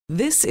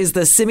This is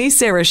the Simi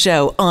Sara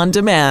Show on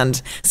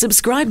demand.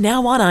 Subscribe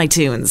now on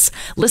iTunes.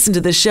 Listen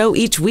to the show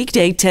each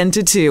weekday 10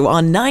 to 2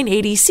 on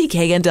 980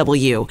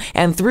 CKNW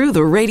and through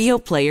the Radio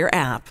Player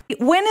app.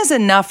 When is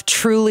enough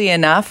truly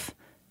enough?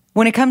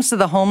 When it comes to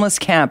the homeless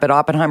camp at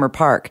Oppenheimer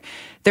Park,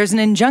 there's an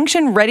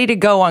injunction ready to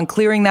go on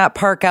clearing that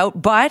park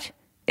out, but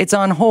it's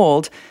on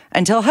hold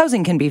until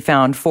housing can be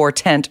found for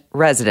tent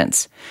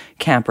residents,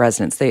 camp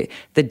residents.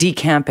 The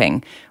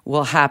decamping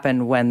will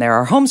happen when there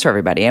are homes for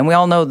everybody. And we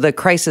all know the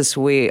crisis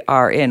we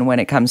are in when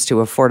it comes to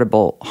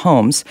affordable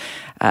homes,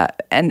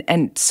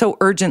 and so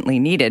urgently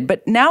needed.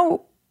 But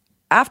now,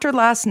 after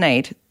last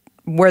night,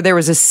 where there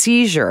was a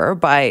seizure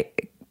by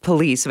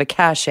police of a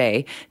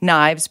cache,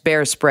 knives,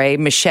 bear spray,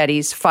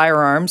 machetes,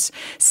 firearms,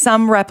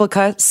 some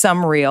replica,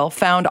 some real,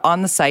 found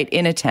on the site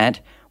in a tent,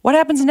 what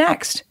happens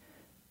next?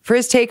 For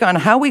his take on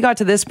how we got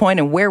to this point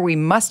and where we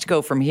must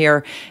go from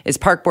here is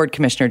Park Board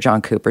Commissioner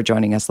John Cooper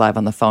joining us live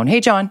on the phone. Hey,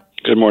 John.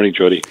 Good morning,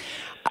 Jody.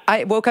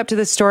 I woke up to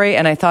this story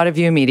and I thought of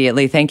you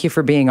immediately. Thank you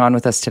for being on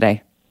with us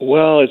today.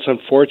 Well, it's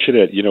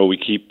unfortunate. You know, we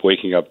keep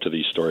waking up to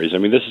these stories. I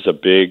mean, this is a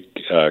big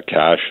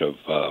cache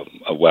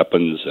of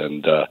weapons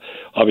and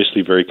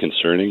obviously very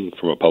concerning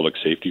from a public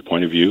safety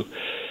point of view.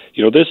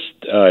 You know, this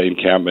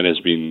encampment has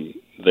been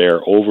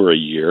there over a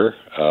year.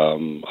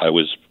 I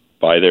was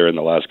by there in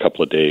the last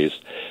couple of days.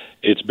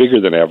 It's bigger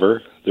than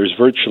ever. There's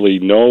virtually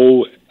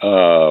no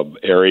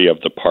area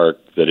of the park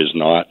that is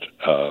not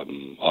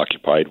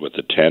occupied with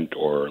a tent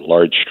or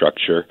large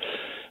structure,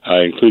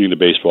 including the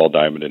baseball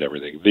diamond and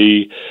everything.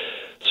 The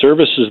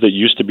services that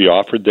used to be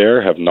offered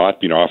there have not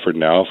been offered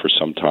now for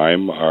some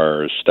time.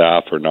 Our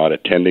staff are not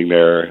attending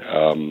there.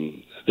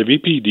 The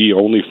VPD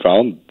only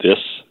found this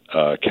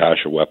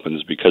cache of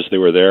weapons because they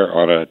were there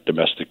on a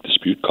domestic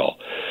dispute call.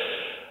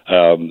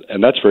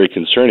 And that's very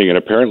concerning. And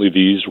apparently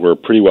these were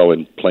pretty well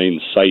in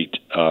plain sight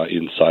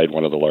inside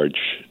one of the large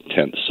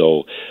tents.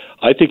 So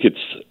I think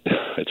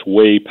it's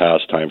way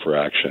past time for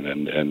action.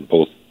 And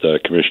both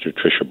Commissioner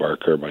Tricia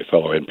Barker, my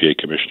fellow NPA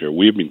commissioner,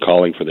 we've been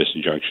calling for this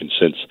injunction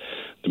since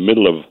the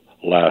middle of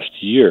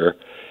last year.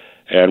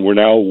 And we're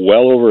now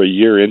well over a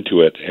year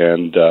into it.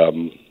 And,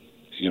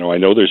 you know, I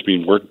know there's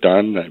been being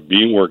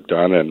work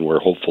done, and we're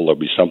hopeful there'll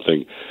be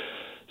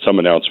some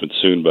announcement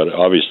soon, but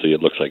obviously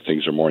it looks like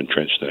things are more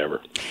entrenched than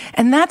ever.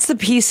 And that's the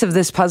piece of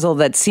this puzzle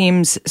that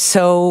seems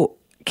so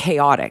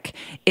chaotic,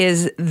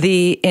 is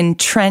the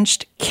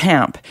entrenched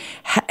camp.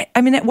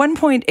 I mean, at one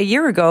point a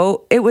year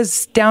ago, it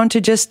was down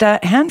to just a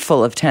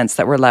handful of tents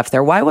that were left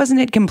there. Why wasn't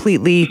it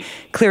completely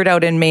cleared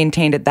out and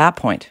maintained at that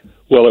point?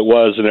 Well, it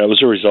was, and it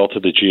was a result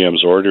of the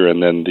GM's order,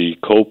 and then the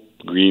Cope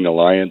Green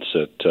Alliance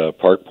at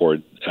Park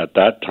Board. At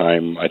that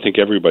time, I think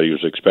everybody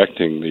was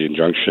expecting the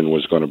injunction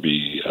was going to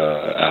be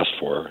asked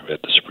for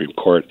at the Supreme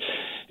Court.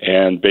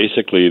 And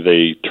basically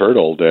they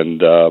turtled.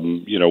 And,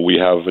 you know, we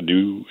have a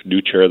new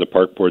chair of the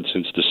Park Board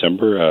since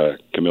December,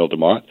 Camille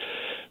Demott.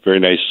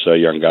 Very nice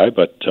young guy.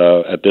 But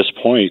at this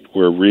point,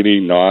 we're really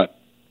not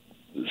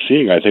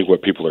seeing, I think,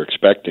 what people are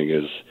expecting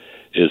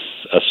is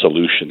a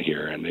solution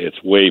here. And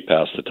it's way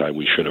past the time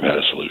we should have had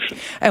a solution.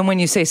 And when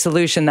you say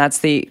solution, that's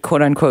the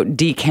quote-unquote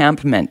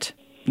decampment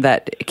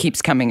that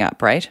keeps coming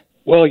up, right?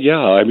 Well, yeah.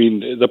 I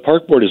mean, the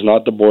Park Board is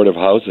not the Board of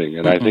Housing,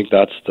 and I think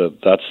that's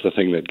the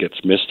thing that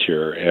gets missed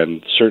here.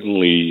 And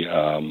certainly,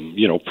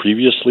 you know,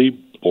 previously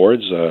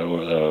boards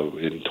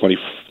in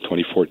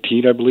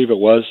 2014, I believe it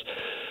was,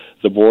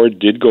 the board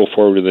did go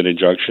forward with an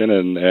injunction,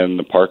 and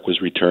the park was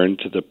returned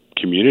to the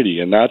community.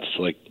 And that's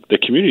like the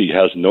community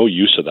has no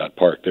use of that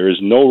park. There is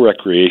no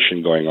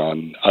recreation going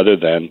on other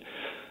than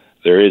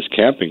there is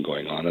camping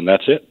going on, and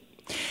that's it.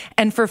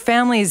 And for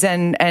families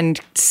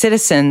and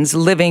citizens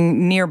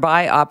living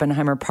nearby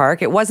Oppenheimer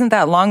Park, it wasn't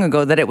that long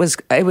ago that it was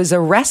a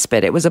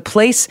respite. It was a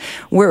place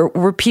where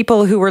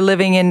people who were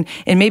living in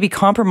maybe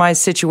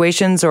compromised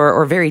situations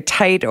or very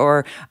tight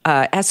or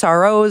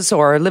SROs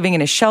or living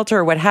in a shelter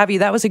or what have you,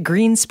 that was a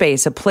green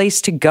space, a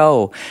place to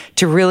go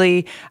to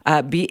really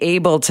be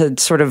able to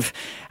sort of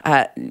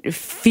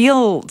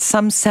feel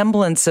some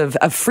semblance of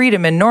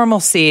freedom and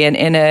normalcy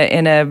in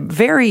a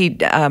very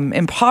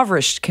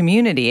impoverished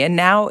community. And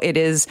now it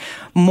is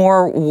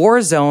more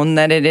war zone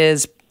than it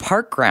is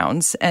park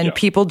grounds, and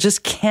people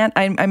just can't.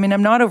 I mean,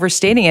 I'm not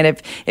overstating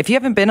it. If you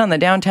haven't been on the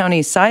downtown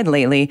east side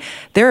lately,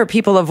 there are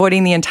people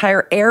avoiding the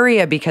entire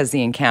area because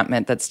the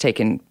encampment that's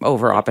taken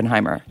over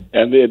Oppenheimer.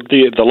 And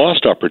the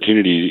lost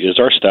opportunity is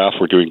our staff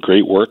were doing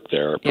great work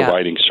there,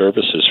 providing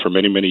services for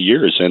many, many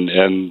years,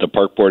 and the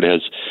Park Board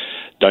has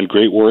done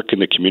great work in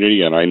the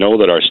community, and I know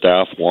that our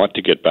staff want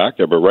to get back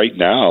there, but right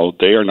now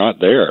they are not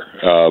there.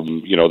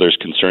 You know, there's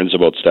concerns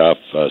about staff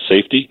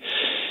safety.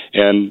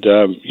 And,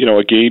 you know,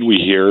 again, we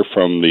hear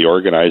from the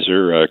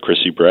organizer,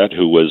 Chrissy Brett,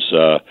 who was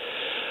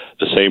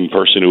the same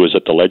person who was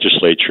at the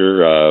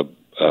legislature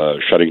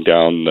shutting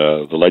down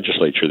the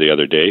legislature the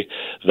other day,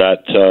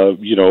 that,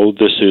 you know,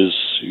 this is,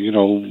 you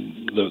know,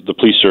 the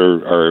police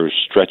are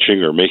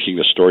stretching or making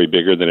the story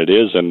bigger than it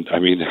is. And, I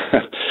mean,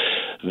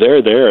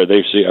 they're there.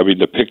 They've seen, I mean,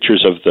 the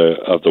pictures of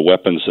the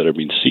weapons that have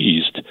been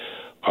seized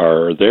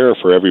are there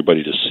for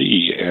everybody to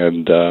see.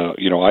 And,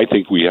 I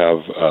think we have,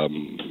 a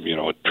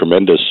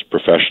tremendous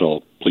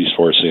professional police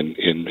force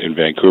in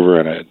Vancouver,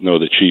 and I know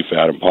the chief,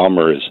 Adam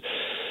Palmer, is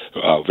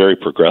very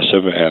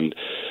progressive and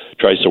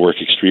tries to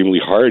work extremely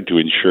hard to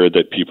ensure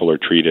that people are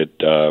treated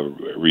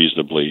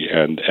reasonably,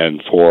 and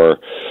for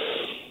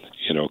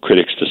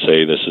critics to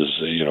say this is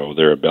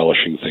they're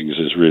embellishing things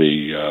is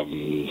really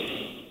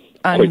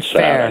quite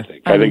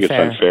sad. I think it's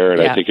unfair,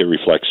 and I think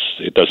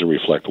it doesn't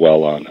reflect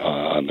well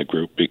on the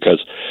group,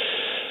 because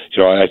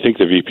I think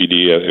the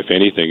VPD, if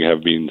anything,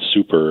 have been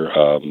super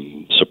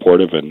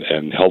supportive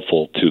and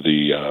helpful to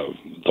the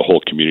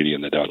whole community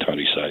in the downtown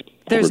east side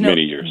over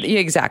many years.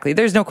 Exactly.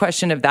 There's no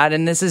question of that.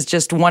 And this is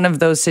just one of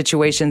those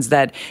situations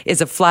that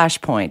is a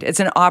flashpoint. It's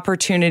an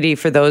opportunity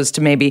for those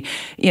to maybe,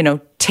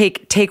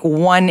 take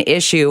one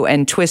issue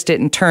and twist it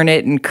and turn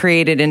it and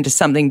create it into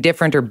something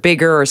different or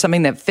bigger or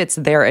something that fits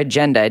their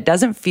agenda. It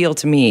doesn't feel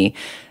to me,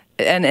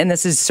 and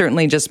this is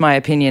certainly just my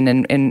opinion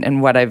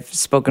and what I've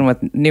spoken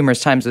with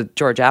numerous times with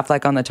George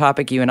Affleck on the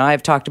topic. You and I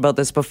have talked about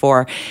this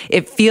before.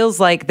 It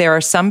feels like there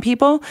are some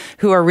people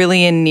who are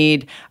really in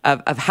need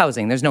of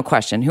housing. There's no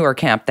question, who are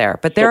camped there.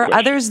 But there are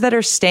others that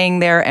are staying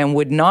there and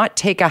would not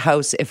take a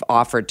house if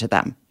offered to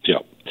them.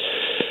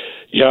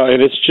 Yeah,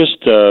 and it's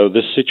just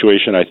this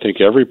situation, I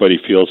think everybody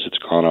feels it's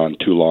gone on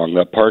too long.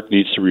 That park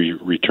needs to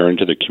return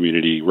to the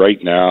community.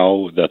 Right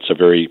now, that's a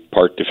very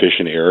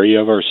park-deficient area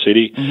of our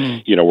city.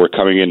 Mm-hmm. We're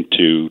coming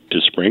into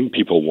spring.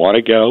 People want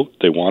to get out.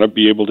 They want to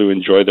be able to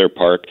enjoy their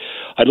park.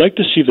 I'd like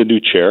to see the new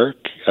chair,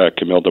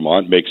 Camille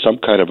Demont, make some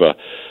kind of a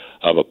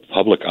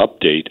public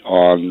update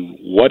on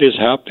what is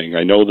happening.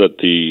 I know that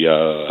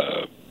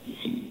the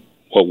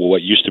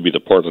what used to be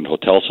the Portland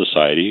Hotel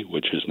Society,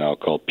 which is now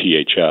called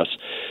PHS,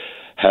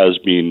 has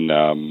been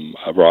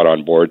brought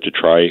on board to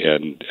try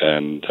and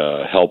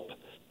help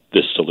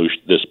this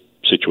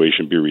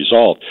situation be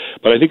resolved.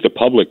 But I think the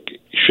public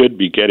should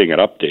be getting an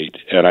update,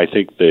 and I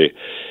think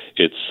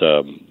it's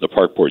the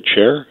park board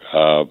chair,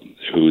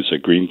 who's a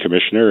green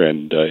commissioner,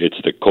 and it's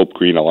the Cope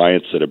Green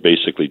Alliance that have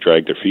basically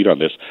dragged their feet on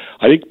this.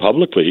 I think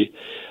publicly,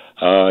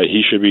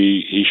 he should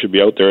be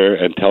out there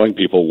and telling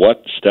people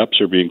what steps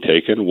are being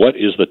taken, what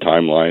is the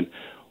timeline,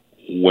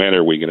 when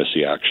are we going to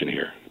see action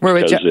here?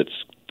 Because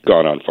it's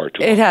gone on far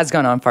too long. It has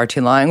gone on far too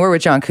long. We're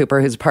with John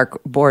Cooper, who's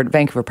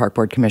Vancouver Park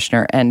Board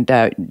Commissioner, and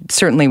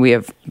certainly we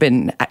have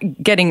been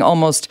getting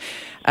almost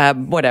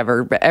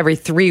every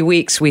 3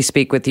 weeks we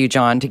speak with you,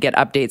 John, to get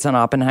updates on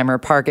Oppenheimer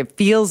Park. It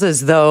feels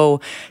as though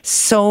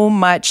so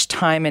much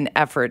time and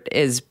effort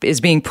is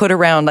being put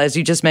around, as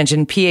you just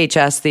mentioned,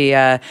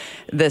 PHS,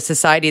 the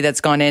society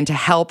that's gone in to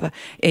help,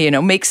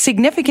 make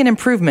significant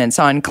improvements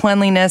on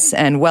cleanliness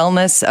and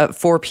wellness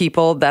for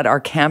people that are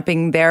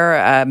camping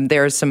there.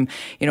 There's some,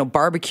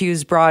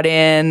 barbecues brought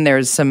in.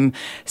 There's some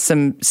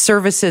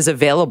services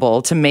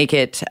available to make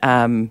it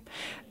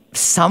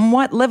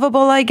somewhat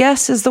livable, I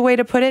guess, is the way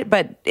to put it.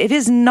 But it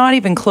is not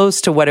even close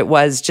to what it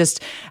was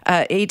just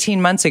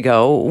 18 months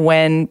ago,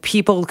 when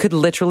people could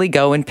literally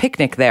go and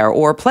picnic there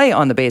or play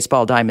on the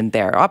baseball diamond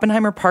there.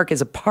 Oppenheimer Park is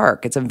a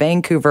park. It's a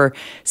Vancouver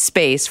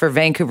space for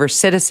Vancouver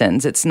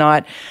citizens. It's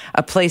not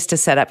a place to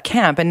set up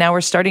camp. And now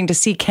we're starting to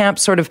see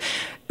camps sort of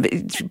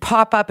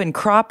pop up and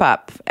crop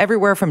up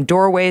everywhere, from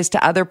doorways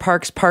to other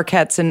parks,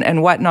 parkettes,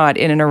 and whatnot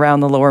in and around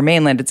the Lower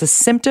Mainland. It's a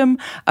symptom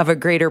of a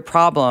greater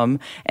problem,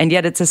 and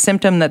yet it's a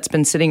symptom that's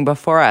been sitting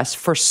before us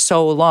for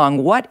so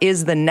long. What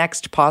is the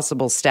next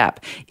possible step?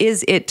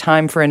 Is it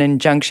time for an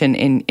injunction,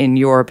 in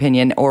your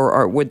opinion,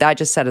 or would that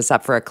just set us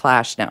up for a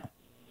clash now?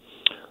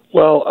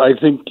 Well, I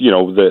think,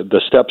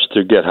 the steps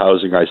to get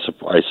housing, I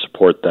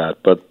support that.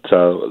 But,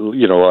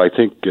 I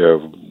think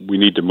we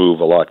need to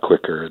move a lot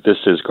quicker. This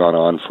has gone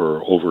on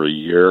for over a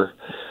year.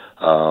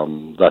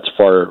 That's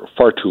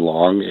far too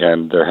long,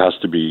 and there has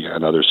to be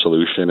another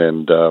solution.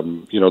 And,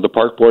 the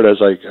park board,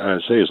 as I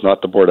say, is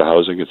not the Board of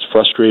Housing. It's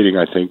frustrating,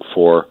 I think,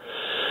 for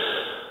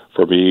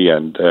me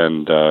and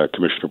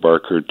Commissioner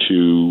Barker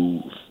to,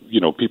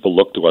 people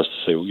look to us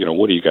to say,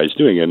 what are you guys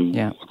doing? And,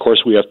 Of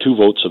course, we have 2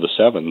 votes of the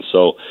 7,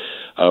 so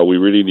we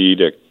really need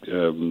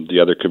the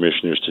other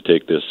commissioners to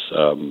take this,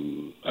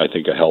 I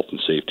think, a health and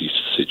safety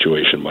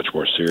situation much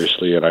more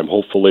seriously, and I'm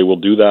hopeful they will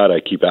do that. I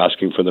keep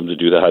asking for them to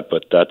do that,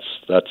 but that's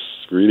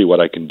really what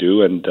I can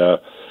do, and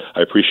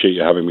I appreciate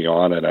you having me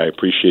on, and I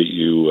appreciate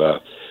you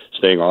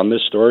staying on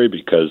this story,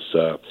 because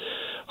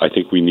I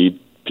think we need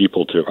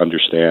people to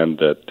understand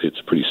that it's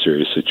a pretty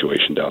serious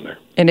situation down there.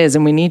 It is,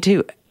 and we need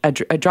to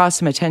draw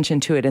some attention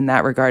to it in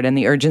that regard, and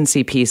the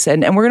urgency piece.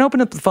 And we're going to open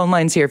up the phone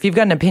lines here. If you've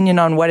got an opinion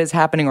on what is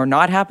happening or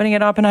not happening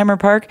at Oppenheimer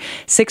Park,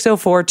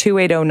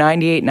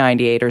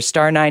 604-280-9898 or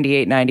star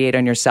 9898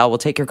 on your cell. We'll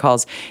take your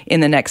calls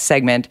in the next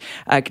segment.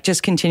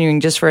 Just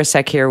continuing just for a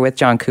sec here with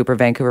John Cooper,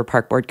 Vancouver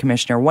Park Board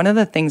Commissioner. One of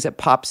the things that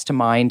pops to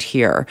mind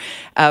here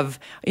of,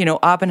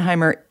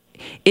 Oppenheimer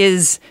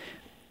is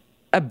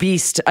a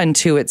beast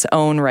unto its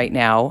own right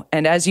now.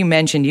 And as you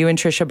mentioned, you and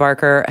Tricia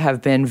Barker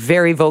have been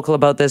very vocal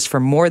about this for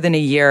more than a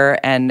year,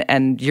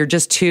 and you're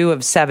just 2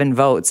 of 7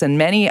 votes. And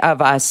many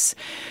of us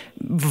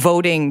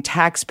voting,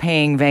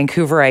 tax-paying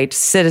Vancouverite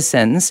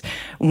citizens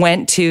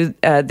went to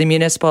the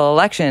municipal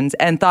elections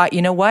and thought,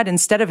 you know what,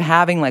 instead of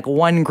having like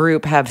one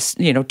group have,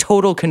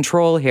 total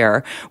control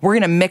here, we're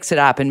going to mix it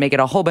up and make it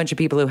a whole bunch of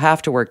people who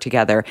have to work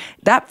together.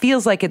 That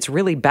feels like it's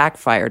really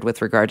backfired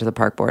with regard to the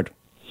park board.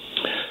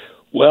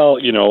 Well,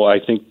 I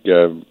think,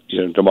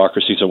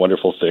 democracy is a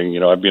wonderful thing.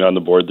 I've been on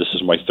the board. This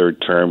is my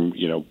 3rd term.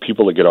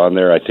 People that get on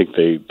there, I think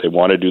they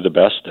want to do the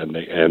best, and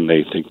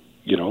they think,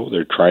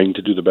 they're trying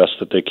to do the best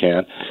that they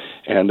can,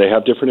 and they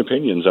have different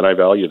opinions, and I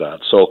value that.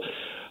 So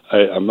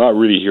I'm not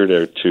really here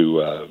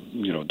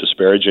to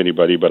disparage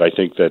anybody, but I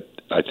think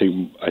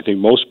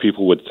most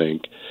people would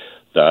think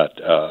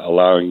that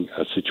allowing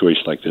a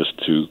situation like this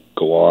to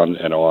go on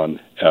and on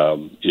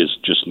is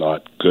just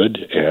not good,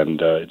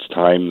 and it's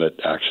time that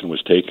action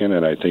was taken.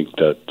 And I think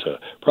that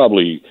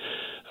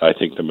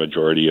the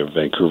majority of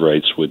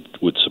Vancouverites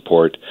would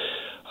support,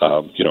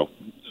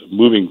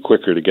 moving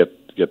quicker to get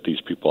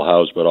these people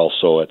housed, but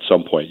also at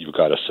some point you've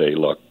got to say,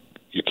 look,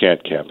 you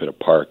can't camp in a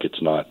park.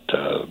 It's not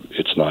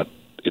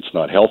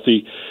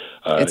healthy.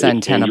 It's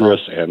untenable,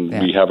 dangerous,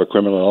 and we have a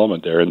criminal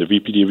element there. And the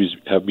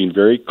VPD have been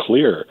very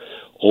clear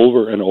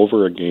over and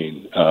over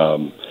again.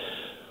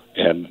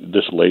 And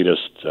this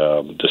latest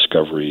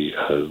discovery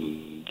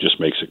just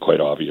makes it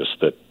quite obvious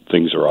that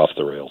things are off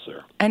the rails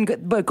there.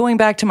 But going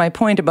back to my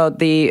point about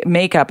the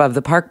makeup of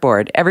the park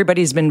board,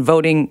 everybody's been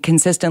voting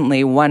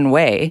consistently one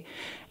way.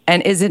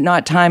 And is it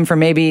not time for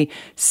maybe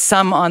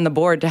some on the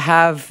board to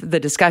have the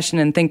discussion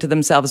and think to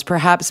themselves,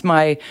 perhaps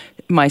my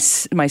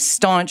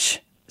staunch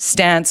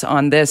stance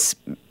on this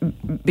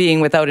being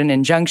without an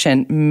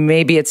injunction,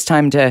 maybe it's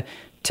time to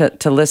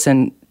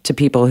listen to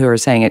people who are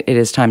saying it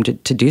is time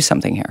to do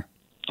something here?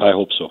 I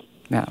hope so.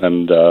 Yeah.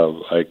 And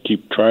I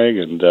keep trying,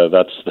 and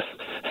that's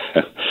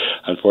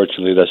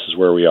unfortunately this is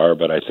where we are.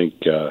 But I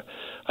think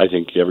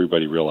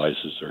everybody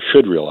realizes, or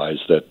should realize,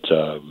 that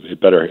it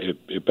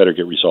better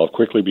get resolved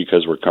quickly,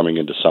 because we're coming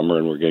into summer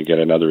and we're going to get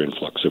another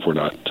influx if we're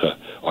not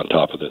on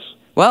top of this.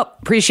 Well,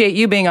 appreciate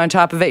you being on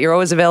top of it. You're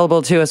always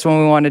available to us when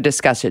we want to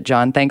discuss it,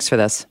 John. Thanks for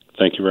this.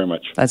 Thank you very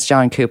much. That's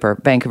John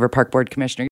Cooper, Vancouver Park Board Commissioner.